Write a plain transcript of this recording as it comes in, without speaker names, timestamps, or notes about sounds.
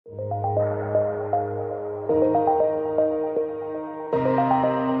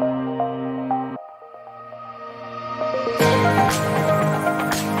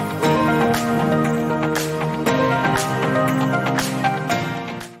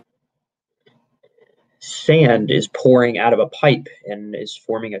sand is pouring out of a pipe and is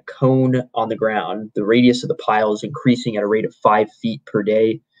forming a cone on the ground. The radius of the pile is increasing at a rate of 5 feet per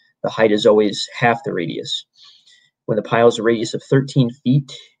day. The height is always half the radius. When the pile is a radius of 13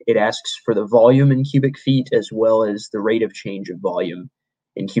 feet, it asks for the volume in cubic feet as well as the rate of change of volume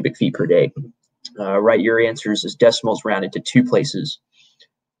in cubic feet per day. Write your answers as decimals rounded to 2 places.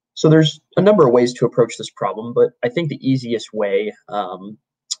 So there's a number of ways to approach this problem, but I think the easiest way,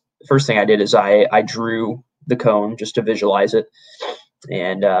 the first thing I did is I drew the cone just to visualize it.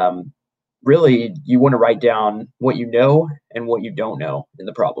 And really, you want to write down what you know and what you don't know in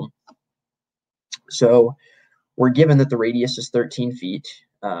the problem. So we're given that the radius is 13 feet.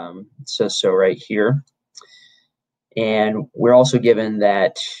 It says so right here. And we're also given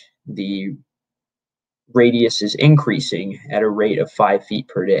that the radius is increasing at a rate of 5 feet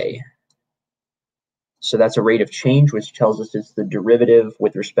per day. So that's a rate of change, which tells us it's the derivative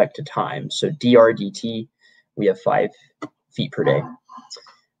with respect to time. So dr/dt, we have 5 feet per day.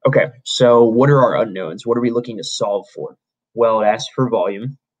 Okay, so what are our unknowns? What are we looking to solve for? Well, it asks for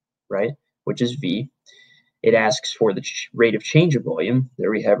volume, right, which is V. It asks for the rate of change of volume.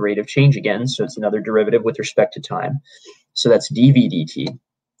 There we have rate of change again, so it's another derivative with respect to time. So that's dv/dt.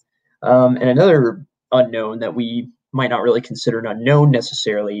 And another unknown that we might not really consider an unknown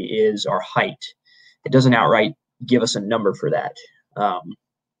necessarily is our height. It doesn't outright give us a number for that.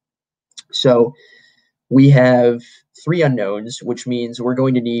 So we have 3 unknowns, which means we're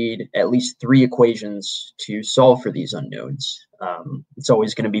going to need at least 3 equations to solve for these unknowns. It's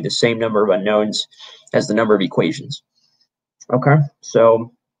always going to be the same number of unknowns as the number of equations. Okay,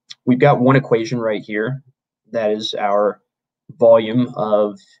 so we've got one equation right here. That is our volume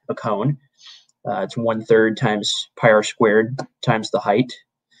of a cone. It's 1/3 times pi r squared times the height.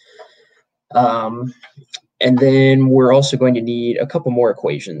 And then we're also going to need a couple more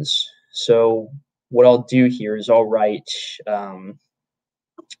equations. So what I'll do here is I'll write,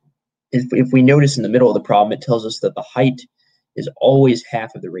 if we notice in the middle of the problem, it tells us that the height is always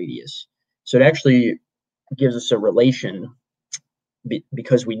half of the radius. So it actually gives us a relation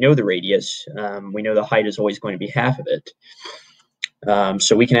because we know the radius, we know the height is always going to be half of it.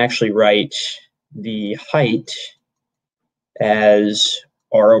 So we can actually write the height as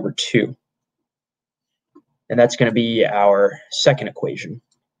r/2. And that's going to be our second equation.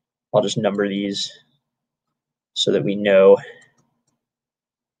 I'll just number these so that we know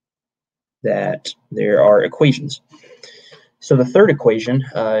that there are equations. So the third equation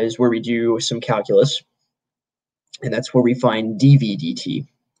is where we do some calculus, and that's where we find dv/dt.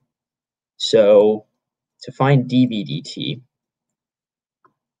 So to find dv/dt, you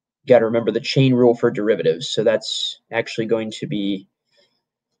got to remember the chain rule for derivatives. So that's actually going to be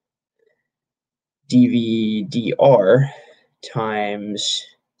dv/dr times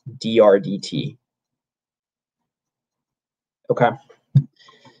dr/dt. Okay.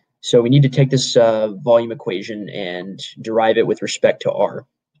 So we need to take this volume equation and derive it with respect to r.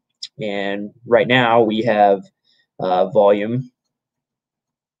 And right now we have volume.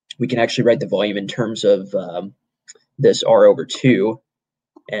 We can actually write the volume in terms of this r/2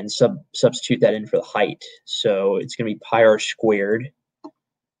 and substitute that in for the height. So it's going to be pi r squared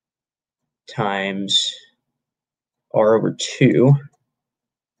times r/2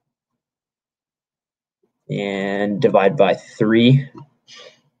 and divide by 3.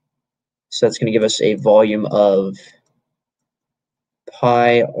 So that's going to give us a volume of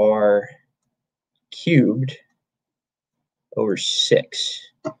pi r cubed over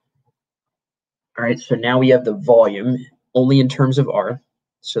 6. All right, so now we have the volume only in terms of r.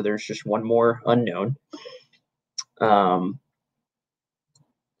 So there's just one more unknown.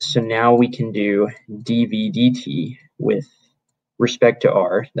 So now we can do dv/dt with respect to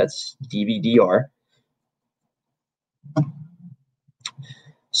r. That's dv/dr.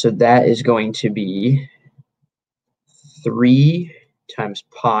 So that is going to be 3 times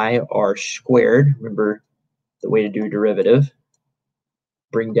pi r squared. Remember the way to do a derivative.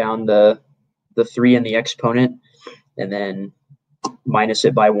 Bring down the 3 in the exponent and then minus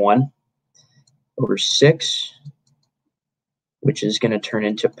it by 1 over 6, which is going to turn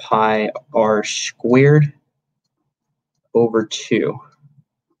into pi r squared over 2.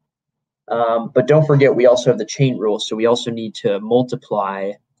 But don't forget, we also have the chain rule, so we also need to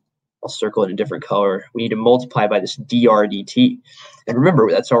multiply. I'll circle it in a different color. We need to multiply by this dr/dt. And remember,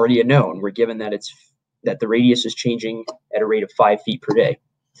 that's already a known. We're given that the radius is changing at a rate of 5 feet per day.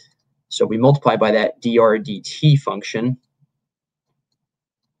 So we multiply by that dr/dt function.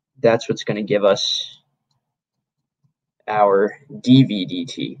 That's what's going to give us our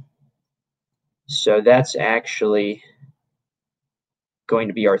dv/dt. So that's actually going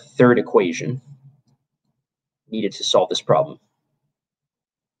to be our third equation. needed to solve this problem.